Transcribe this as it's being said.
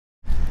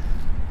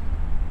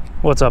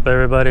What's up,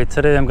 everybody?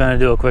 Today I'm going to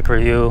do a quick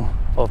review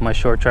of my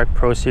SureTrac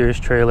Pro series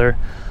trailer.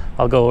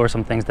 I'll go over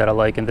some things that I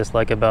like and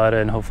dislike about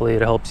it, and hopefully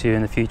it helps you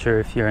in the future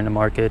if you're in the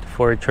market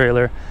for a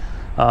trailer.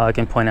 I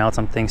can point out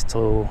some things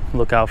to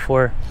look out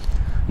for.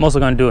 I'm also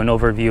going to do an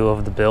overview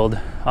of the build.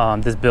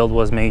 This build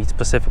was made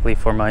specifically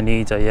for my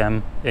needs. I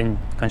am in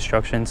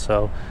construction,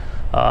 so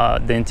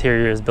the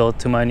interior is built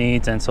to my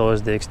needs, and so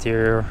is the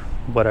exterior,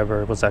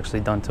 whatever was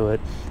actually done to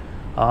it.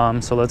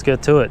 So let's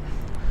get to it.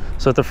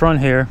 So at the front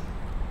here,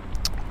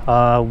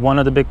 one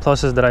of the big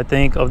pluses that I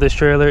think of this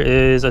trailer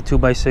is a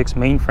 2x6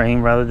 main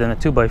frame rather than a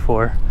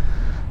 2x4.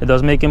 It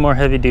does make it more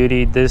heavy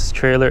duty. This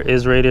trailer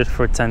is rated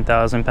for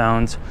 10,000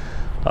 pounds.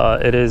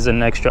 It is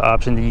an extra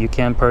option that you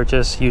can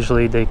purchase.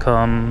 Usually they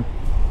come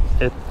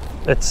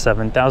at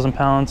 7,000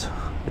 pounds.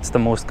 It's the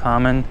most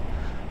common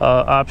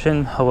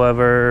option.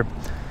 However,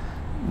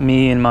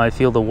 me in my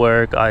field of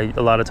work, a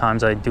lot of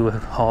times I do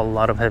haul a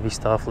lot of heavy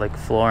stuff like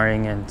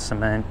flooring and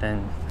cement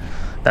and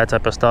that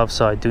type of stuff,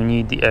 so I do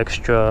need the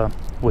extra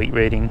weight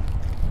rating.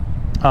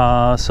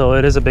 So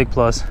it is a big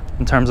plus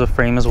in terms of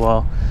frame as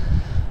well.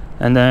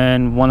 And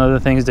then one of the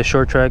things the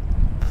SureTrac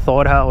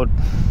thought out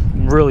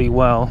really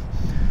well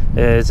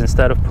is,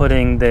 instead of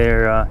putting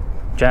their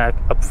jack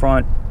up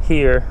front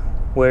here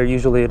where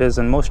usually it is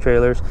in most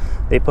trailers,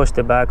 they pushed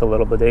it back a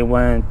little bit. They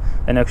went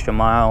an extra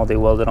mile. They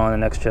welded on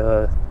an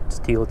extra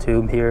steel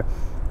tube here.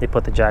 They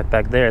put the jack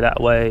back there. That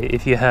way,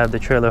 if you have the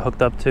trailer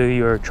hooked up to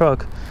your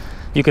truck,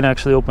 you can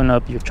actually open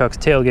up your truck's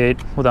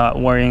tailgate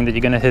without worrying that you're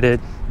going to hit it,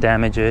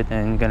 damage it,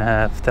 and you're going to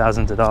have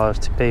thousands of dollars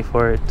to pay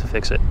for it to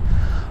fix it.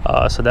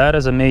 So that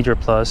is a major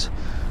plus.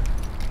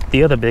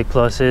 The other big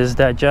plus is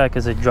that jack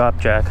is a drop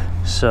jack,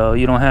 so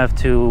you don't have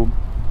to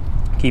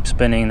keep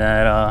spinning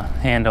that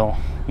handle,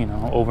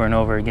 over and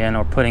over again,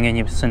 or putting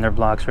any cinder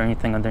blocks or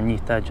anything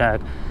underneath that jack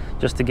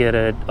just to get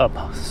it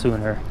up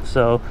sooner.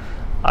 So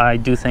I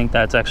do think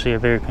that's actually a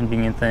very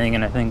convenient thing,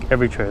 and I think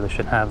every trailer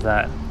should have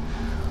that.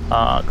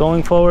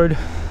 Going forward,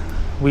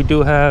 we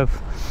do have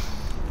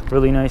a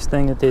really nice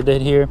thing that they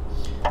did here.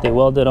 They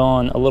welded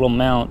on a little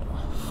mount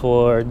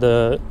for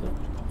the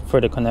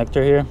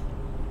connector here,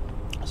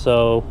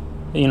 so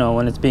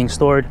when it's being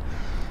stored,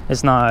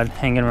 it's not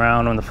hanging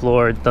around on the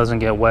floor. It doesn't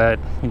get wet,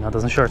 it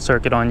doesn't short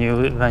circuit on you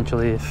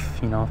eventually if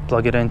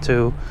plug it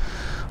into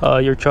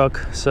your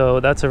truck. So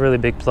that's a really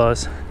big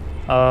plus.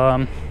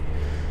 Of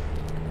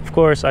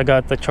course, I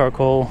got the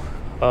charcoal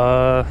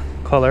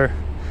color.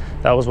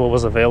 That was what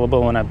was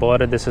available when I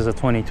bought it. This is a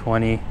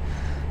 2020,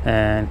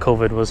 and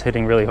COVID was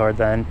hitting really hard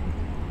then,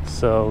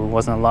 so it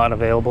wasn't a lot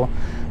available.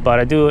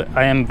 But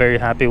I am very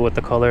happy with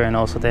the color, and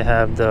also they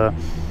have the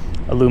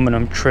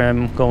aluminum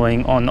trim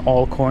going on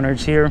all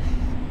corners here,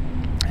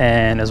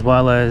 and as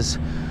well as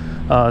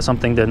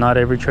something that not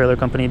every trailer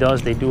company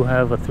does, they do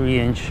have a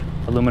 3-inch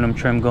aluminum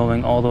trim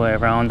going all the way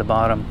around the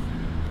bottom,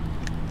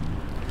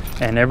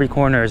 and every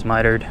corner is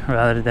mitered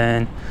rather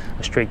than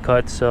a straight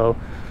cut. So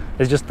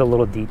it's just the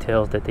little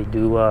details that they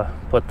do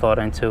put thought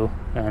into,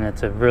 and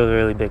it's a really,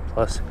 really big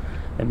plus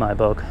in my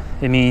book.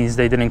 It means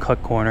they didn't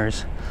cut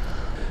corners.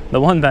 The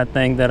one bad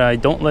thing that I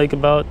don't like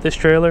about this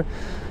trailer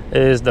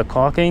is the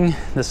caulking,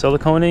 the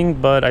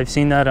siliconing, but I've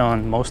seen that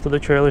on most of the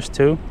trailers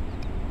too.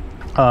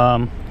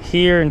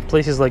 Here in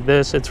places like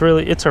this, it's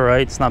all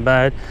right, it's not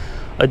bad.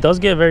 It does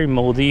get very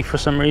moldy for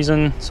some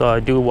reason, so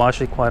I do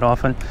wash it quite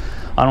often.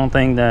 I don't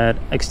think that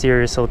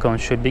exterior silicone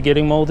should be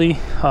getting moldy.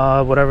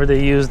 Whatever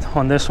they used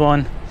on this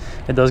one,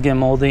 it does get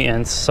moldy,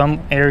 and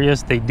some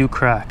areas they do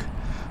crack,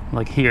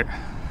 like here.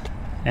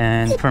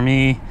 And for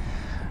me,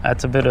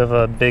 that's a bit of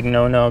a big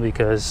no-no,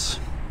 because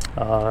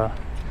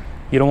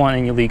you don't want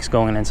any leaks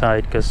going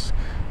inside, because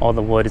all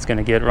the wood is going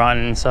to get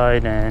rotten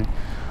inside, and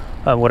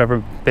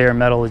whatever bare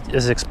metal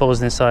is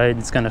exposed inside,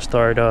 it's going to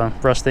start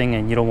rusting,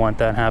 and you don't want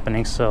that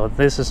happening. So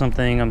this is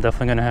something I'm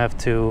definitely going to have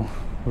to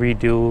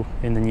redo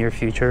in the near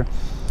future,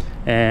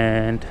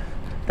 and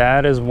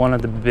that is one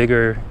of the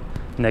bigger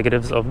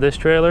negatives of this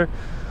trailer.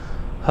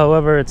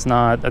 However, it's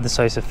not a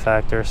decisive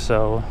factor,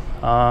 so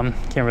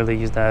can't really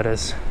use that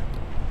as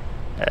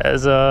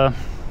a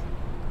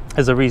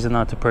reason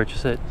not to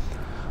purchase it.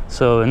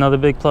 So another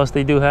big plus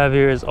they do have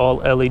here is all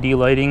LED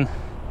lighting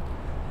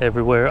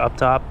everywhere up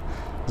top,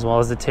 as well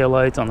as the tail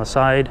lights on the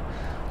side.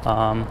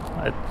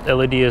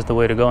 LED is the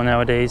way to go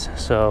nowadays,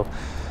 so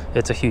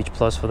it's a huge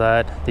plus for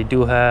that. They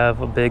do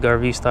have a big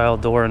RV style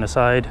door on the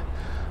side.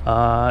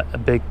 A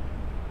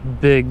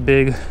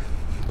big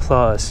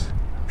plus,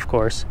 of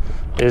course,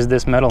 is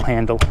this metal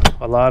handle.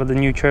 A lot of the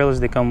new trailers,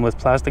 they come with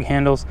plastic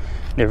handles.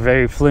 They're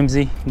very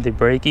flimsy, they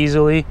break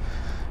easily,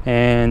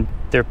 and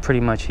they're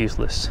pretty much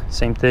useless.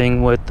 Same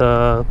thing with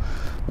the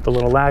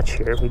little latch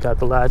here. We got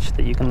the latch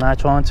that you can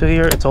latch onto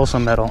here. It's also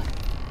metal.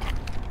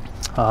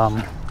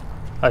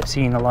 I've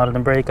seen a lot of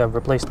them break. I've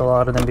replaced a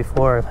lot of them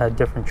before. I've had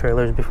different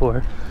trailers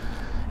before,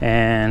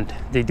 and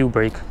they do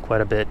break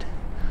quite a bit.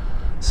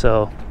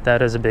 So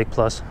that is a big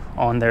plus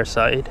on their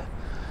side.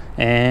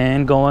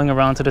 And going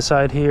around to the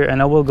side here,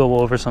 and I will go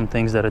over some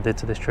things that I did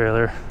to this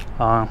trailer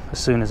as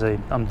soon as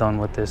I'm done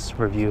with this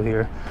review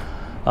here.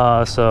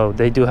 So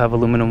they do have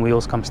aluminum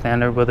wheels come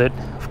standard with it.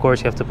 Of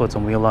course, you have to put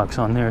some wheel locks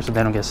on there so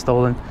they don't get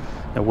stolen.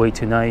 They're way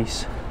too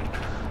nice.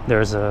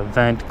 There's a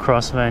vent,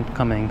 cross vent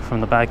coming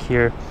from the back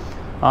here.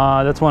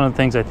 That's one of the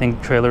things I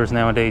think trailers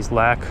nowadays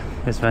lack,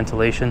 is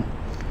ventilation.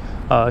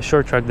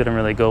 SureTrac didn't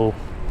really go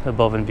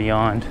above and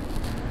beyond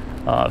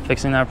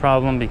fixing that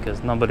problem,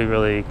 because nobody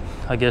really,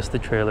 I guess the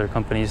trailer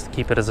companies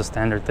keep it as a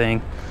standard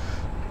thing.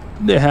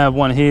 They have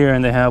one here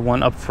and they have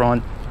one up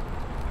front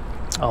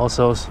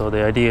also. So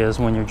the idea is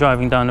when you're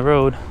driving down the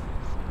road,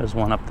 there's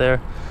one up there.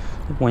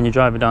 When you're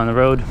driving down the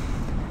road,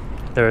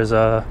 there's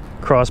a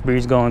cross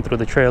breeze going through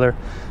the trailer,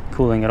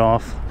 cooling it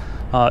off.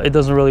 It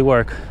doesn't really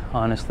work,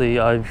 honestly.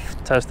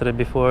 I've tested it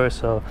before,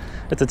 so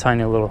it's a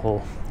tiny little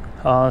hole.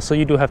 So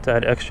you do have to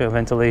add extra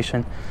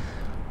ventilation,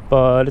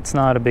 but it's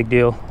not a big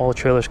deal. All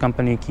trailers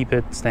company keep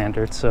it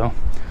standard, so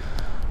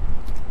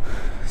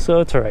it's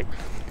all right.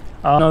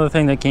 Another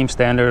thing that came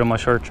standard on my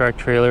SureTrac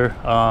trailer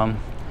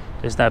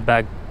is that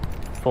back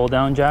fold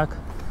down jack,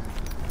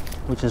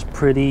 which is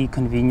pretty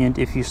convenient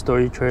if you store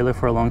your trailer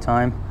for a long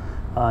time.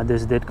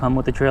 This did come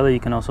with the trailer. You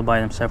can also buy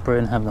them separate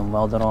and have them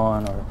welded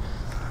on,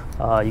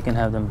 or you can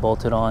have them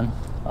bolted on.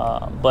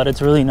 But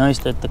it's really nice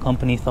that the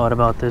company thought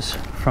about this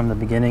from the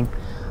beginning.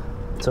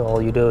 So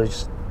all you do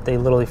is they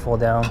literally fall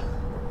down,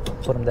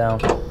 put them down,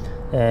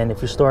 and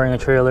if you're storing a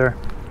trailer,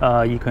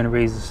 you can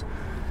raise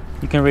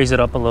it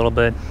up a little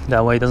bit.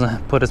 That way it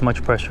doesn't put as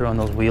much pressure on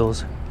those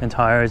wheels and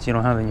tires. You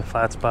don't have any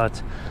flat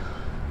spots.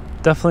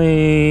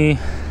 Definitely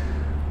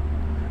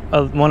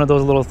one of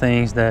those little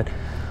things that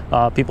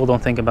people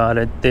don't think about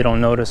it. They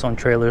don't notice on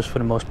trailers for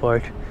the most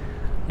part,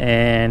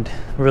 and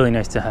really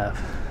nice to have.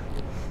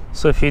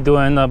 So if you do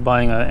end up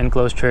buying an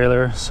enclosed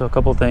trailer, so a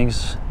couple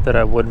things that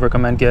I would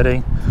recommend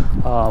getting.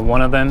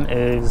 One of them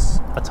is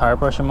a tire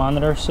pressure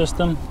monitor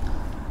system,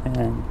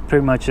 and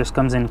pretty much just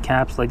comes in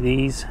caps like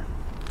these.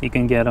 You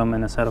can get them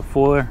in a set of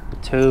 4,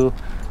 2,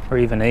 or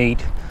even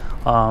 8.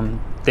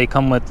 They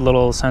come with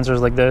little sensors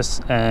like this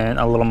and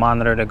a little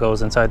monitor that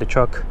goes inside the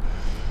truck,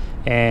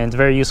 and it's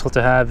very useful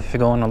to have if you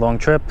go on a long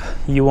trip.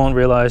 You won't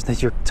realize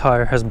that your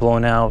tire has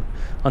blown out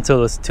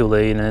until it's too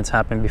late, and it's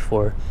happened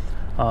before.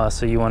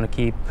 So you want to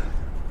keep,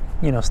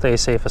 stay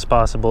as safe as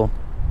possible,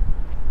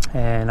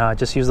 and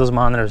just use those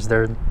monitors.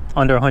 They're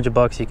under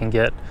 $100. You can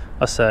get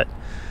a set,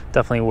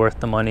 definitely worth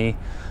the money.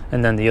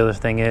 And then the other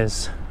thing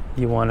is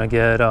you want to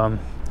get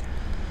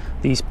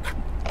these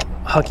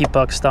hockey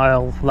puck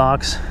style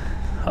locks.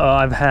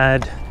 I've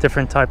had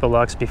different type of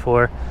locks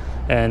before,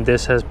 and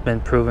this has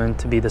been proven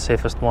to be the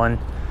safest one.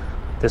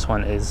 This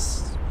one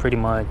is pretty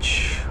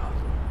much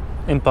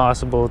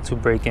impossible to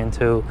break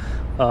into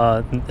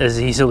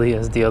as easily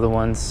as the other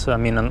ones. I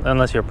mean,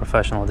 unless you're a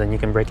professional, then you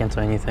can break into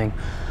anything,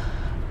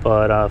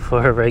 but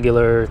for a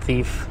regular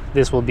thief,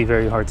 this will be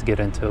very hard to get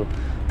into.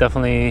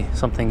 Definitely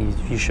something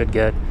you should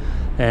get.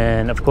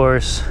 And of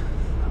course,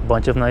 a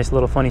bunch of nice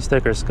little funny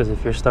stickers, because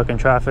if you're stuck in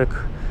traffic,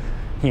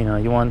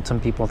 you want some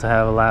people to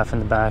have a laugh in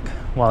the back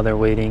while they're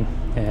waiting,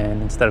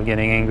 and instead of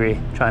getting angry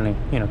trying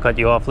to cut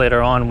you off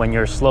later on when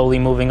you're slowly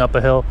moving up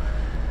a hill,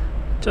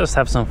 just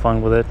have some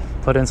fun with it.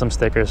 Put in some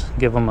stickers,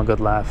 give them a good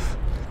laugh.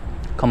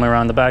 Coming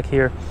around the back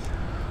here,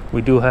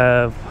 we do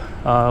have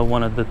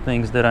one of the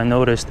things that I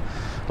noticed.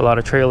 A lot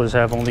of trailers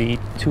have only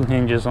 2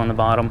 hinges on the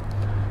bottom.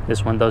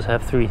 This one does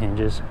have 3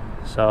 hinges,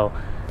 so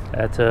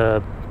that's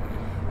a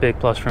big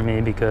plus for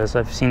me, because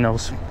I've seen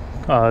those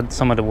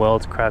some of the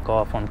welds crack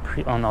off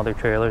on other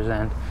trailers,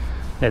 and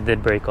it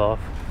did break off.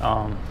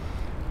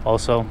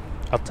 Also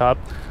up top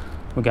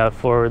we got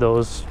 4 of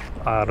those.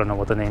 I don't know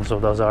what the names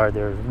of those are.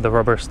 They're the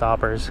rubber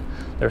stoppers.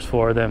 There's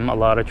 4 of them. A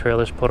lot of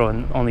trailers put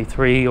on only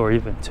 3 or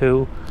even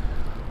 2.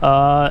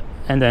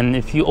 And then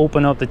if you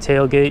open up the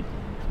tailgate,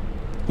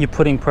 you're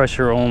putting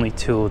pressure only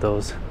 2 of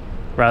those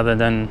rather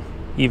than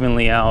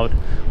evenly out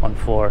on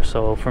 4.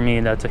 So for me,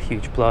 that's a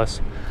huge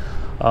plus.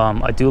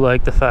 I do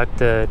like the fact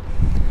that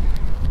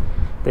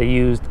they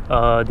used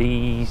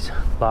these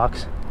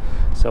locks,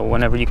 so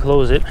whenever you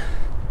close it,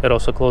 it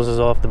also closes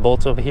off the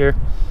bolts over here,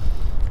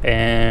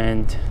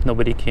 and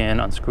nobody can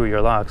unscrew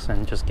your locks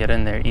and just get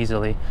in there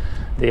easily.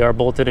 They are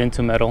bolted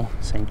into metal.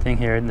 Same thing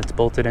here, it's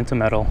bolted into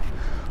metal.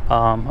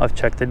 I've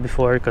checked it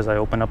before because I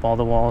opened up all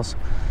the walls,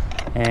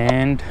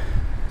 and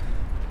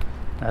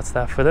that's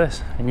that for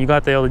this. And you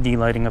got the LED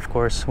lighting, of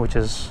course, which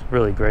is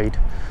really great.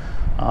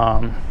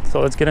 So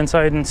let's get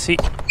inside and see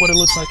what it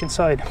looks like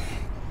inside.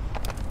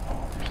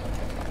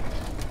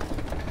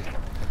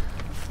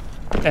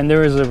 And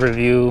there is a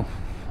review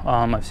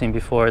I've seen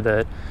before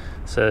that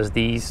says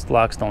these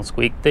locks don't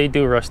squeak. They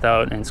do rust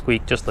out and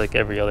squeak just like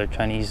every other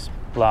Chinese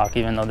lock,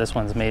 even though this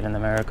one's made in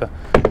America.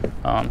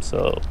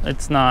 So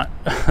it's not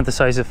a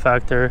decisive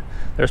factor.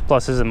 There's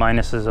pluses and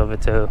minuses of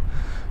it too.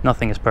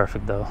 Nothing is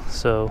perfect though,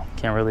 so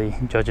can't really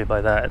judge it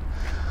by that.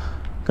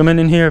 Coming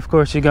in here, of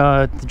course, you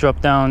got the drop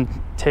down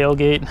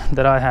tailgate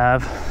that I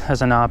have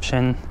as an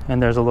option,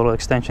 and there's a little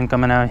extension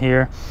coming out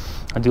here.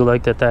 I do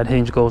like that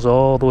hinge goes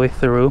all the way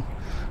through.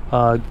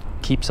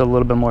 Keeps it a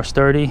little bit more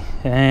sturdy,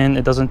 and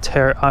it doesn't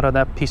tear out of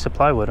that piece of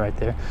plywood right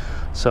there,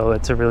 so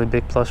it's a really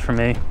big plus for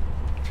me.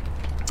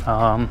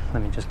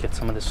 Let me just get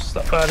some of this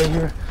stuff out of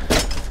here.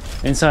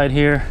 Inside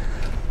here,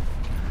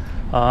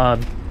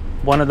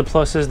 one of the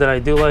pluses that I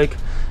do like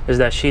is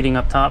that sheeting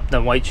up top,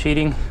 the white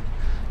sheeting.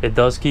 It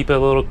does keep it a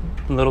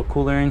little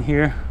cooler in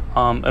here.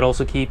 It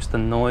also keeps the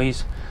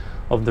noise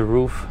of the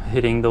roof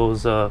hitting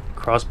those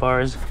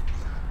crossbars,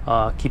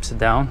 keeps it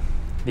down,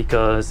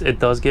 because it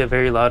does get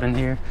very loud in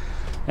here.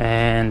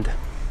 And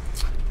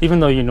even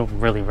though you don't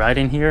really ride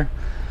in here,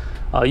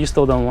 you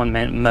still don't want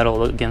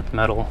metal against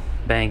metal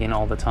banging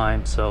all the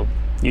time, so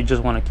you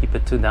just want to keep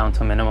it down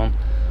to a minimum.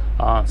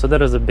 So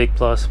that is a big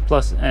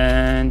plus.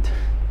 And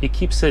it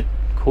keeps it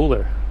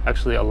cooler,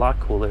 actually a lot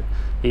cooler,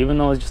 even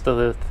though it's just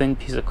a thin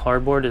piece of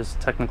cardboard is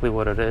technically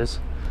what it is.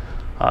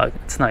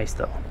 It's nice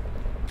though.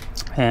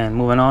 And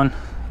moving on,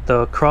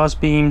 the cross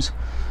beams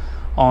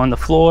on the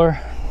floor,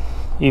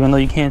 even though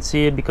you can't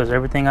see it because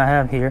everything I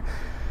have here,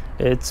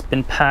 it's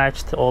been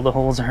patched, all the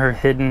holes are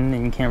hidden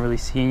and you can't really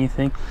see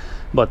anything,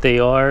 but they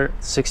are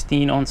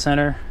 16 on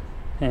center.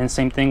 And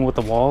same thing with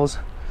the walls.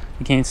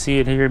 You can't see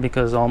it here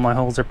because all my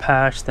holes are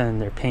patched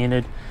and they're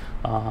painted,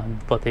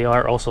 but they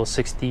are also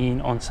 16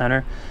 on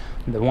center.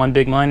 The one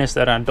big minus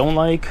that I don't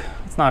like,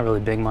 it's not really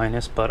big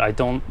minus, but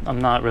I'm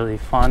not really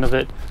fond of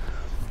it.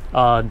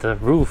 The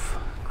roof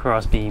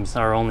cross beams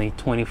are only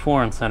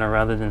 24 on center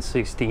rather than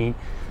 16.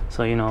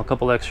 So, you know, a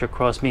couple extra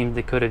cross beams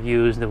they could have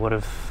used, that would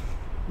have,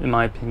 in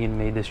my opinion,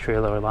 made this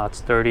trailer a lot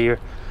sturdier.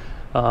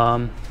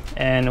 And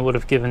it would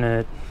have given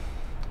it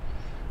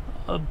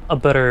a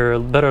better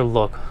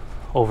look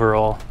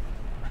overall.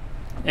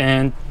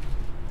 And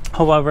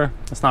however,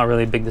 it's not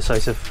really a big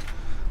decisive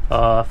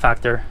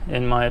factor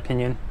in my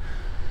opinion.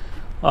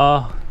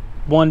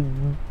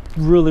 One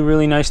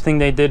really nice thing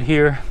they did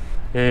here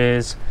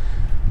is,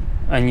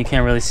 and you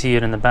can't really see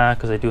it in the back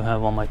because I do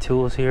have all my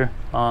tools here,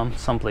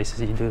 some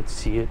places you do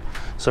see it.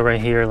 So right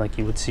here, like,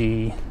 you would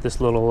see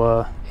this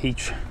little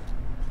H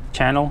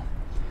channel.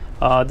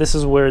 This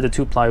is where the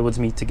two plywoods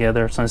meet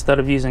together. So instead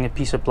of using a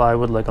piece of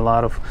plywood like a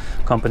lot of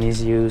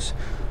companies use,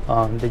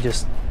 they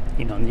just,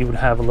 you know, you would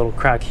have a little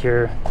crack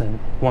here, then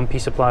one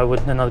piece of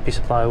plywood, another piece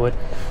of plywood,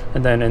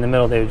 and then in the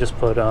middle they would just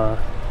put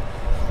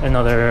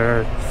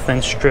another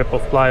thin strip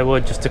of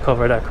plywood just to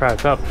cover that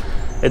crack up.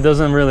 It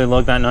doesn't really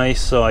look that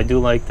nice, so I do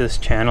like this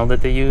channel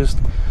that they used.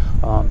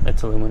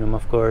 It's aluminum,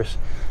 of course,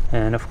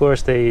 and of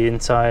course they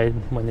inside,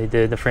 when they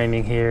did the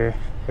framing here,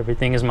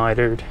 everything is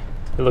mitered.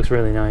 It looks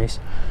really nice.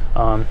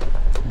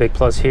 Big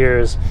plus here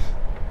is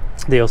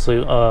they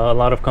also, a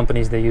lot of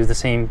companies, they use the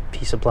same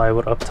piece of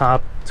plywood up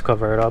top to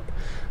cover it up,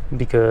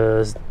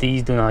 because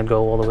these do not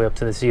go all the way up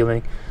to the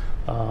ceiling.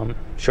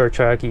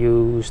 SureTrac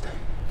used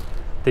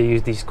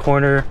these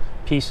corner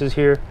pieces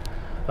here.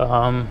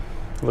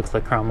 Looks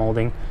like crown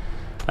molding,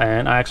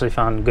 and I actually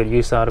found good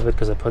use out of it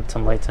because I put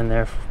some lights in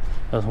there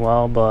as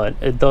well. But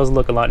it does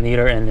look a lot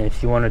neater, and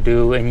if you want to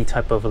do any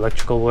type of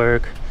electrical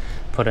work,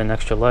 put in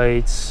extra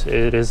lights,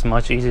 it is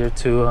much easier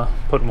to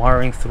put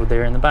wiring through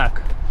there in the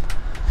back.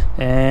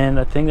 And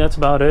I think that's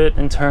about it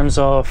in terms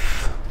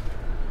of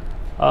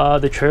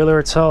the trailer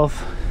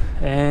itself.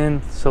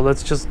 And so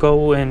let's just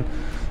go and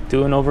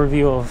do an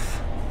overview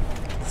of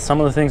some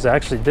of the things I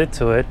actually did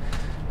to it.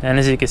 And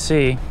as you can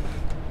see,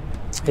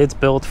 it's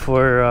built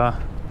for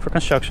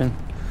construction.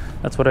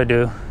 That's what I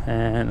do,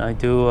 and I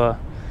do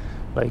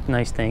like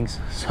nice things.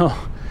 So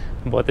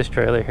I bought this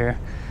trailer here,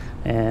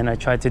 and I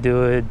tried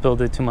to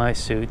build it to my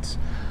suits.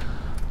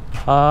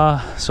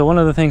 So one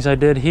of the things I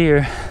did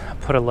here, I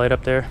put a light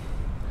up there.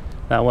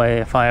 That way,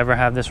 if I ever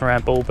have this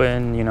ramp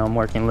open, you know, I'm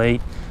working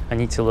late, I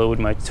need to load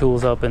my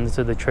tools up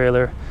into the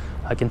trailer,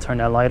 I can turn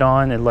that light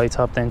on, it lights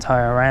up the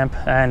entire ramp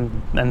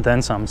and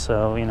then some.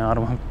 So, you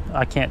know,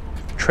 I can't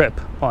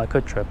trip. Well, I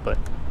could trip, but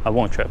I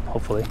won't trip,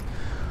 hopefully.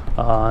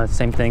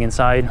 Same thing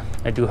inside.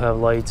 I do have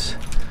lights.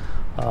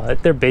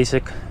 They're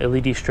basic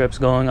LED strips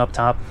going up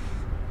top,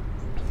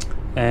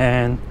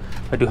 and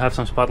I do have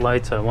some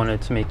spotlights. I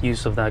wanted to make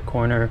use of that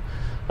corner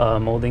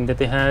molding that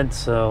they had,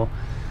 so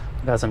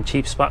I got some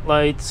cheap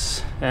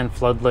spotlights and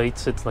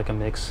floodlights. It's like a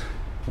mix,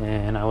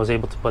 and I was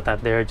able to put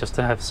that there just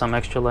to have some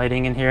extra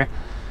lighting in here.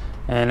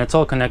 And it's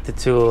all connected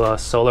to a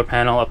solar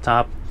panel up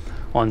top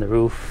on the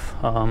roof.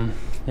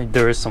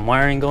 There is some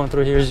wiring going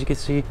through here, as you can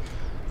see.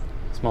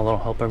 Small little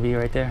helper V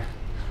right there.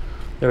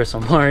 There is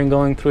some wiring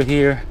going through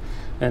here,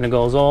 and it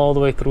goes all the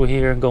way through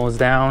here, goes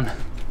down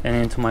and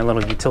into my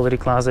little utility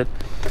closet.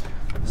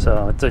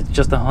 So it's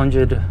just a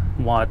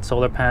 100-watt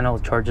solar panel.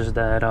 It charges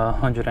that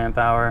 100 amp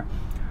hour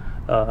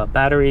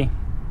battery,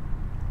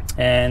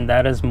 and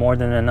that is more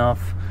than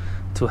enough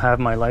to have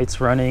my lights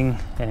running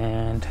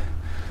and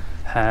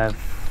have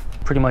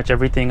pretty much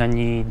everything I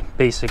need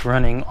basic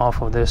running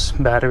off of this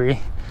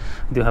battery.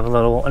 I do have a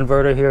little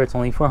inverter here. It's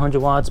only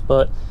 400 watts,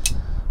 but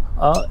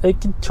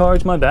it can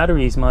charge my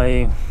batteries,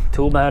 my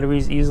tool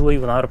batteries, easily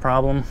without a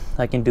problem.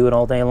 I can do it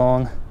all day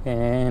long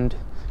and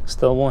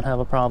still won't have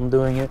a problem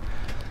doing it.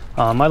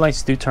 My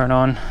lights do turn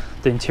on,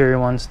 the interior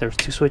ones. There's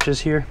two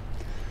switches here,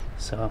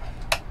 so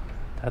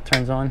that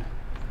turns on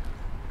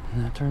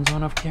and that turns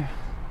on up here.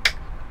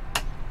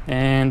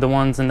 And the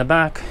ones in the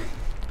back,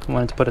 I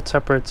wanted to put it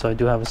separate, so I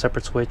do have a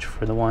separate switch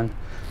for the one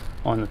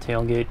on the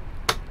tailgate.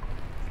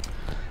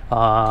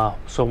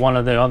 So one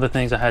of the other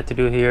things I had to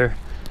do here,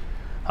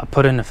 I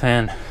put in a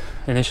fan.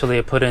 Initially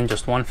I put in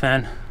just one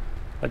fan,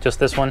 just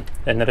this one,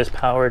 and it is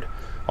powered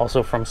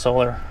also from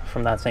solar,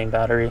 from that same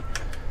battery,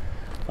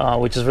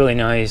 which is really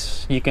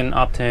nice. You can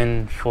opt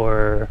in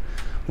for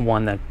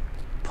one that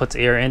puts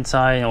air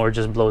inside or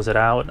just blows it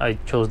out. I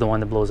chose the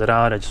one that blows it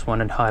out. I just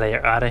wanted hot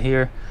air out of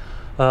here.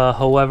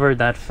 However,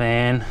 that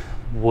fan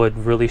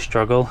would really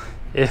struggle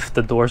if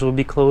the doors would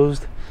be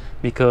closed,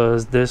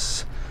 because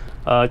this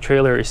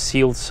trailer is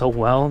sealed so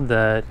well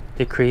that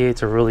it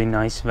creates a really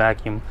nice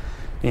vacuum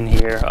in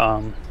here.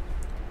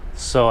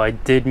 So I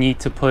did need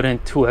to put in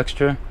 2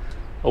 extra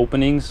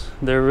openings.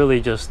 They're really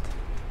just,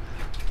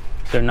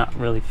 they're not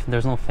really,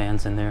 there's no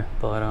fans in there,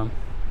 but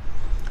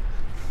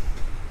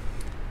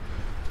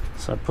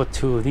so I put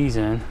 2 of these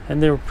in,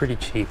 and they were pretty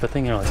cheap. I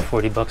think they're like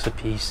 40 bucks a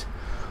piece.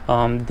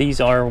 These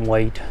are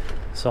white,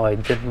 so I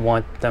didn't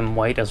want them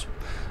white as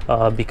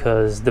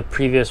because the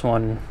previous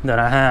one that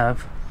I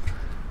have,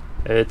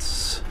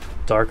 it's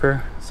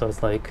darker, so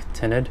it's like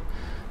tinted,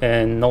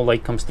 and no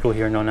light comes through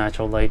here, no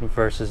natural light,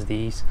 versus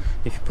these.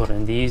 If you put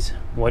in these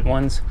white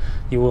ones,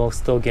 you will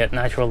still get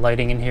natural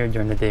lighting in here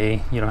during the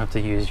day. You don't have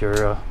to use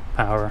your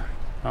power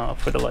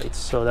for the lights,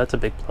 so that's a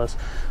big plus.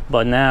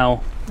 But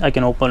now I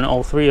can open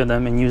all 3 of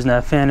them and use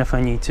that fan if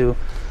I need to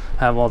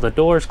have all the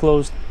doors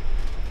closed,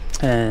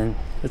 and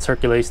it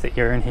circulates the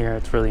air in here.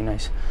 It's really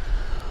nice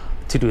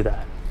to do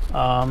that.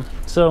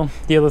 So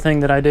the other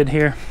thing that I did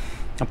here,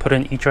 I put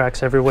in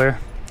e-tracks everywhere.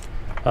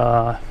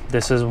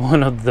 This is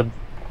one of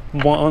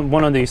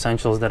the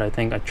essentials that I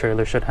think a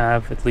trailer should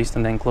have, at least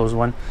an enclosed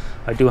one.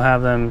 I do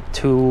have them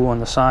 2 on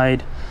the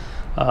side,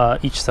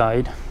 each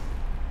side,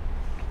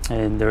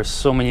 and there's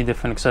so many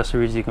different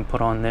accessories you can put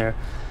on there,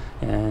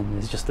 and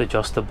it's just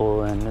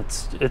adjustable, and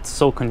it's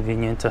so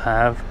convenient to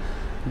have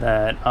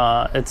that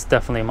it's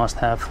definitely a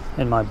must-have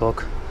in my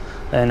book.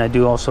 And I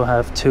do also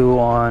have 2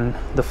 on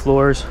the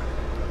floors.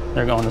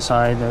 They're on the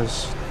side,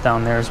 there's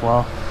down there as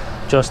well,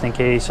 just in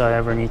case I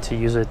ever need to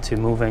use it to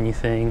move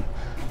anything.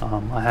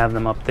 I have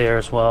them up there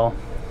as well.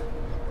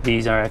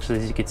 These are actually,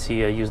 as you can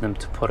see, I use them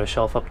to put a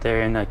shelf up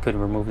there, and I could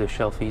remove the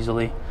shelf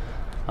easily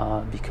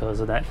because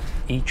of that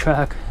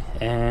e-track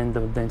and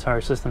the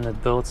entire system that's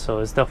built. So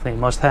it's definitely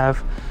a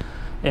must-have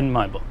in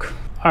my book.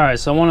 All right,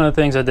 so one of the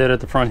things I did at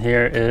the front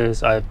here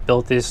is I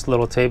built this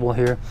little table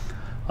here.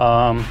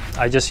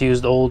 I just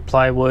used old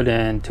plywood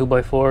and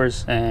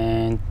 2x4s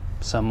and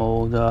some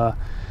old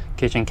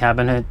kitchen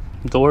cabinet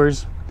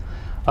doors.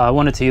 I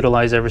wanted to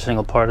utilize every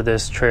single part of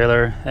this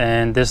trailer,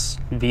 and this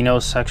Vino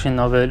section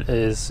of it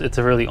it's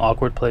a really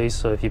awkward place.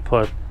 So if you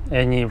put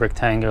any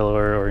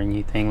rectangular or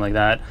anything like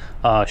that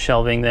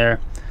shelving there,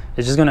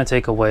 it's just going to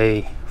take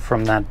away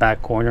from that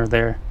back corner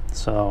there.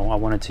 So I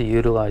wanted to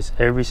utilize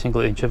every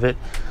single inch of it,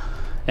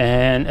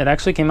 and it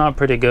actually came out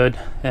pretty good.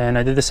 And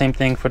I did the same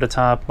thing for the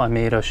top. I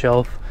made a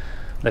shelf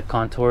that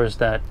contours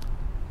that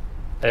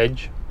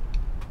edge,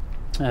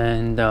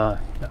 and I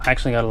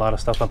actually got a lot of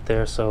stuff up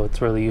there, so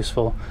it's really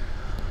useful.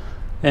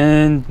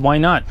 And why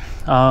not?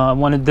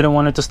 Didn't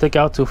want it to stick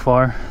out too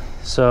far,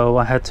 so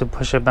I had to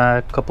push it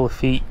back a couple of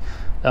feet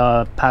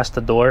past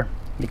the door,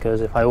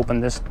 because if I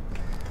open this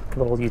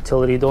little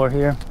utility door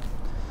here,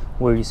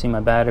 where you see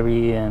my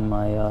battery and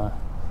my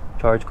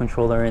charge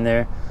controller in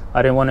there,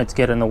 I didn't want it to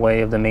get in the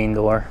way of the main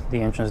door,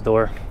 the entrance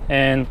door.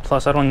 And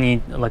plus I don't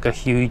need like a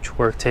huge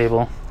work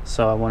table,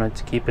 so I wanted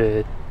to keep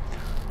it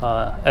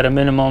at a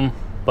minimum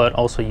but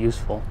also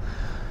useful.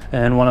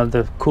 And one of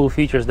the cool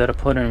features that I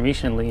put in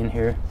recently in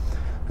here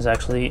is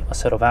actually a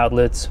set of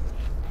outlets.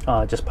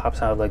 Just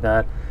pops out like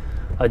that.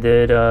 I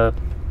did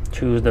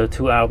choose the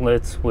 2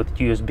 outlets with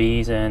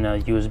USBs and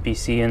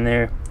USB-C in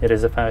there. It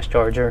is a fast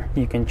charger.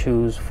 You can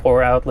choose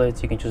 4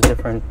 outlets. You can choose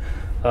different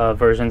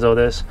versions of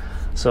this.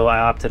 So I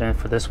opted in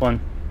for this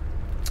one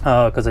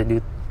because I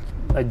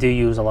do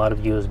use a lot of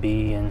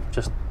USB and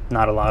just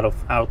not a lot of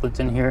outlets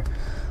in here.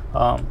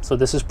 So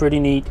this is pretty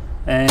neat,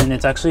 and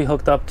it's actually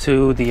hooked up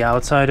to the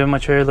outside of my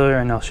trailer,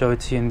 and I'll show it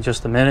to you in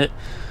just a minute.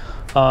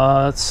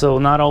 So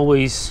not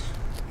always,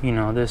 you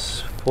know,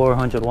 this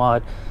 400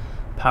 watt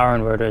power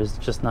inverter is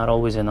just not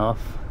always enough.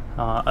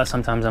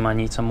 Sometimes I might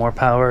need some more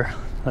power,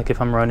 like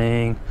if I'm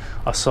running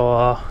a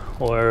saw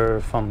or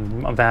if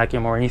I'm a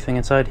vacuum or anything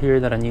inside here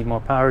that I need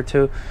more power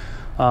to.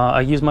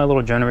 I use my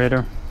little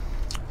generator.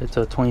 It's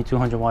a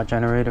 2200 watt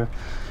generator,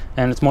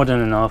 and it's more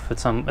than enough.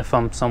 If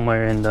I'm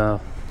somewhere in the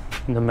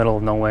middle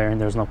of nowhere and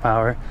there's no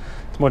power,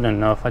 it's more than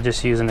enough. I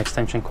just use an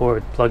extension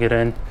cord, plug it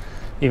in.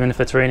 Even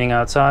if it's raining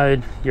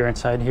outside, you're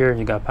inside here,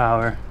 you got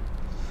power.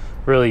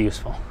 Really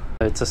useful.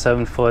 It's a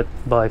 7 foot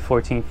by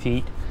 14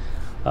 feet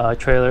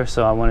trailer,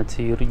 so I wanted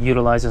to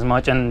utilize as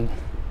much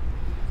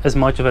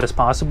of it as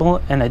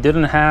possible. And I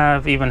didn't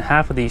have even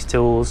half of these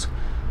tools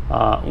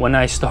when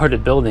I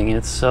started building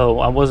it, so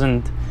I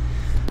wasn't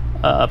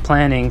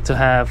planning to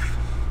have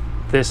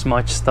this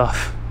much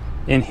stuff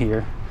in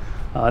here.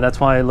 That's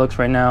why it looks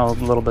right now a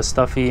little bit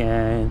stuffy,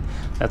 and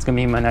that's gonna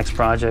be my next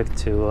project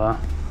to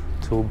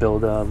to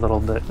build a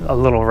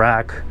little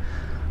rack,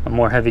 a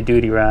more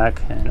heavy-duty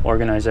rack, and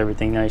organize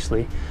everything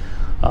nicely.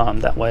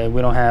 That way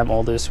we don't have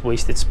all this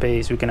wasted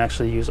space. We can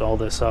actually use all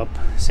this up.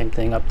 Same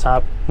thing up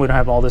top, we don't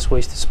have all this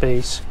wasted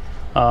space.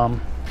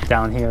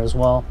 Down here as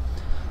well,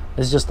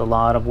 it's just a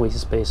lot of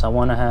wasted space. I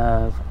want to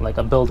have like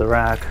a build a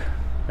rack.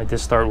 I did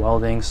start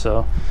welding,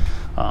 so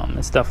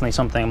it's definitely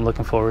something I'm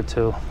looking forward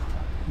to,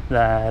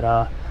 that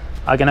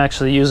I can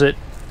actually use it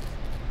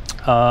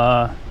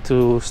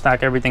to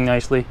stack everything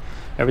nicely.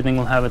 Everything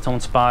will have its own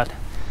spot,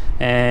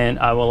 and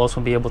I will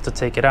also be able to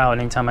take it out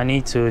anytime I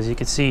need to. As you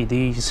can see,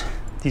 these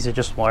are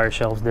just wire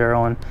shelves. They're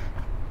on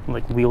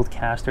like wheeled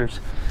casters,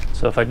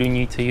 so if I do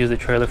need to use the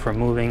trailer for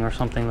moving or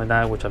something like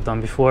that, which I've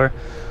done before,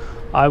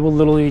 I will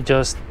literally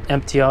just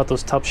empty out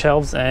those top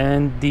shelves,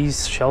 and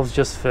these shelves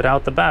just fit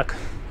out the back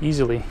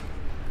easily,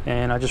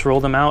 and I just roll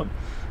them out,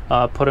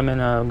 put them in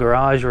a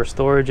garage or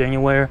storage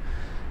anywhere,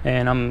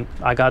 and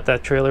I got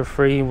that trailer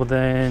free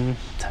within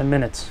 10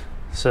 minutes.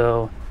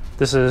 So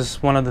this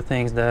is one of the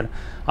things that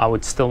I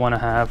would still want to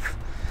have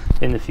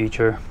in the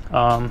future,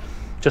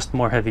 just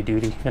more heavy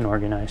duty and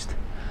organized.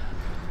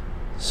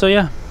 So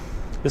yeah,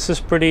 this is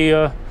pretty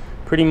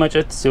much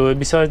it to it.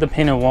 Besides the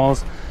painted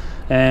walls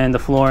and the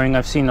flooring,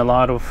 I've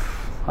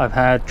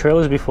had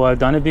trailers before, I've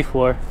done it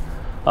before.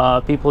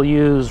 People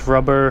use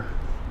rubber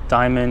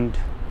diamond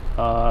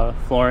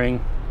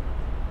flooring,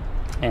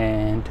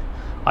 and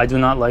I do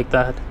not like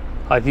that.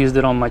 I've used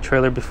it on my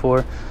trailer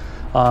before,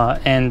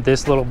 and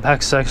this little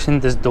back section,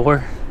 this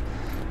door,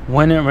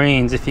 when it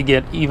rains, if you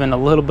get even a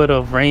little bit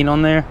of rain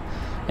on there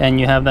and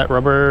you have that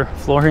rubber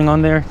flooring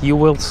on there, you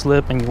will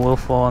slip and you will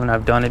fall, and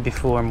I've done it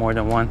before more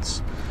than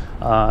once.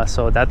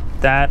 So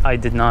that I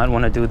did not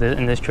want to do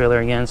in this trailer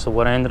again. So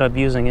what I ended up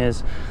using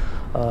is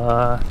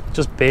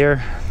just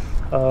bare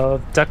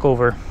deck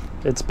over.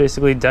 It's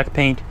basically deck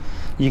paint.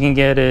 You can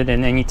get it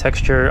in any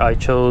texture. I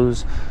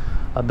chose,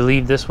 I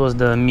believe this was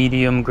the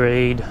medium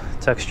grade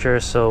texture,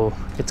 so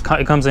it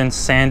comes in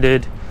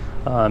sanded,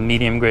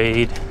 medium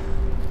grade,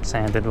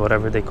 sanded,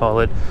 whatever they call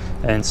it,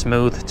 and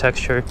smooth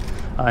texture.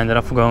 I ended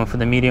up going for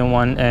the medium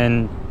one,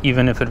 and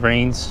even if it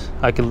rains,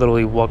 I could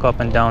literally walk up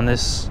and down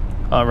this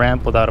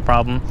ramp without a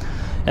problem,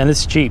 and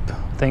it's cheap.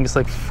 I think it's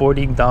like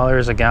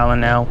 $40 a gallon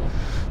now,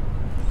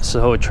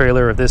 so a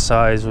trailer of this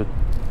size would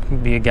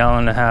be $1.5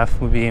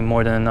 gallons, would be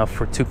more than enough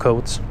for 2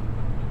 coats.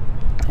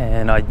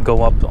 And I'd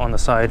go up on the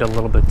side a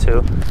little bit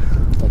too,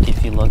 like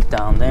if you look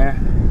down there,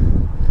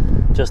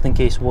 just in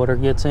case water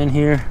gets in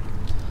here,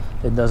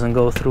 it doesn't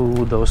go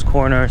through those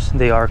corners.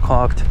 They are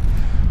caulked,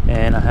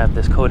 and I have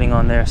this coating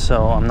on there,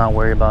 so I'm not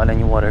worried about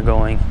any water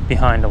going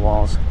behind the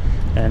walls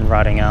and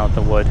rotting out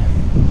the wood.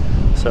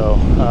 So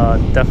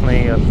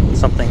definitely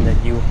something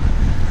that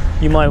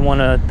you might want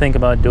to think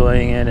about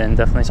doing it, and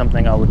definitely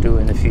something I would do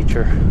in the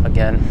future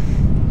again.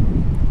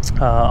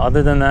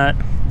 Other than that,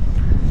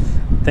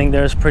 I think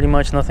there's pretty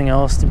much nothing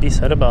else to be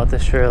said about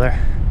this trailer.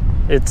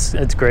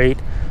 It's great.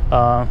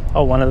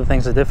 Oh, one of the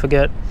things I did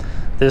forget,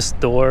 this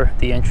door,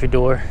 the entry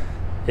door,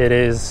 it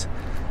is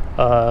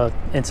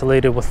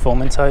insulated with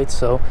foamantite,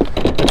 so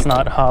it's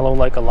not hollow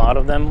like a lot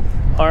of them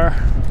are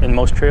in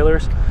most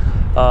trailers.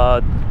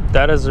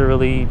 That is a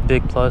really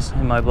big plus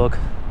in my book,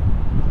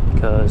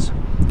 because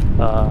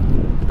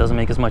it doesn't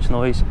make as much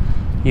noise.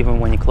 Even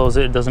when you close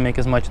it, it doesn't make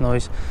as much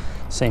noise.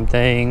 Same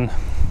thing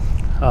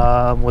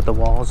with the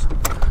walls.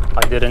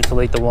 I did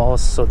insulate the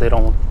walls so they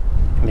don't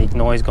make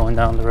noise going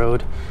down the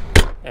road,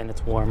 and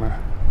it's warmer.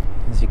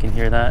 As you can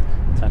hear that,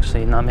 it's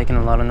actually not making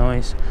a lot of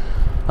noise.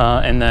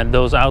 And that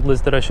those outlets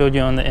that I showed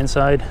you on the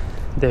inside,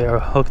 they are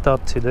hooked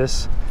up to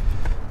this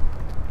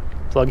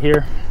plug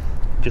here.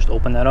 Just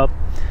open that up,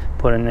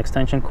 put in an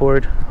extension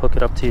cord, hook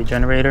it up to your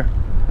generator,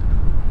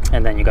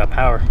 and then you got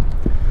power.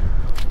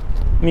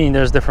 I mean,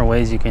 there's different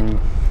ways you can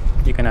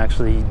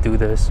actually do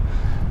this.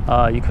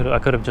 I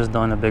could have just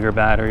done a bigger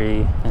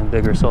battery and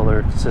bigger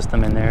solar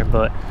system in there,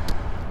 but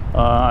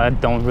I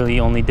don't really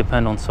only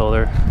depend on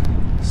solar,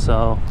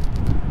 so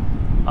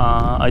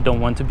I don't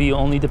want to be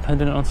only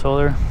dependent on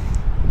solar,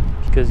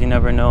 because you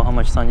never know how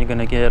much sun you're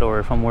gonna get, or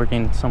if I'm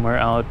working somewhere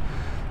out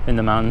in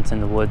the mountains,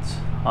 in the woods,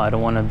 I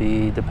don't want to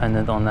be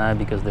dependent on that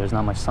because there's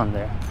not much sun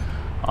there.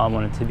 I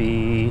want it to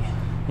be,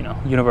 you know,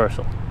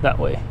 universal that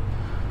way.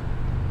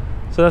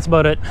 So that's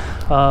about it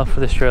for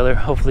this trailer.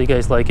 Hopefully you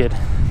guys like it.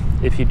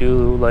 If you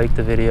do like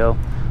the video,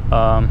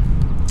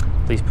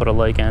 please put a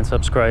like and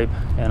subscribe,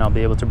 and I'll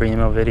be able to bring you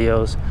more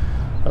videos.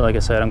 Like I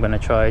said, I'm going to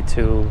try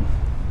to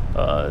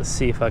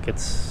see if I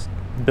could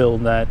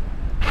build that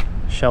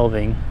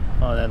shelving,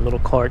 that little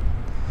cart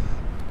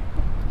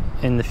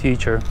in the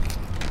future,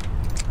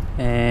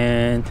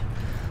 and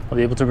I'll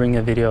be able to bring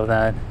a video of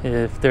that.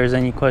 If there's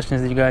any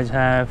questions that you guys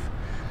have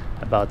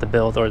about the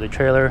build or the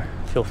trailer,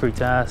 feel free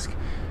to ask,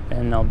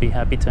 and I'll be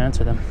happy to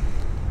answer them.